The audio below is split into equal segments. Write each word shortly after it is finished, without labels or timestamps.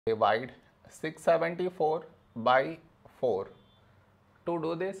Divide 674 by 4. To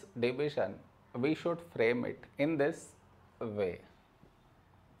do this division, we should frame it in this way.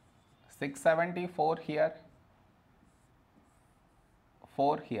 674 here,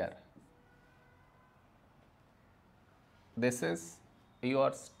 4 here. This is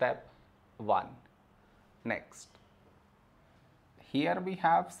your step 1. Next, here we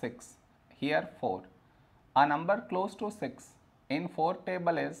have 6, here 4. A number close to 6 in 4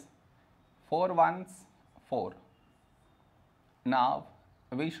 table is 4 ones 4. Now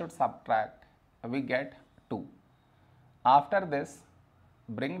we should subtract, we get 2. After this,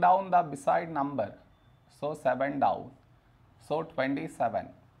 bring down the beside number, so 7 down, so 27.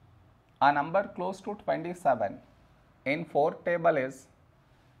 A number close to 27 in 4 table is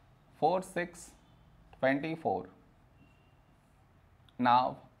 4 6 24.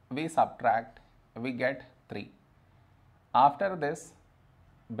 Now we subtract, we get 3. After this,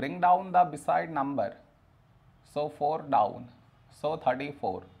 bring down the beside number, so 4 down, so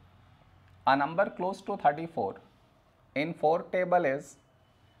 34. A number close to 34 in 4 table is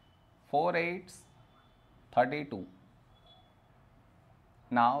 4 8s 32.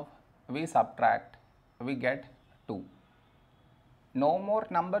 Now we subtract, we get 2. No more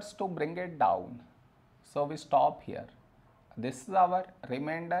numbers to bring it down, so we stop here. This is our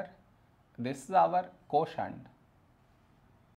remainder, this is our quotient.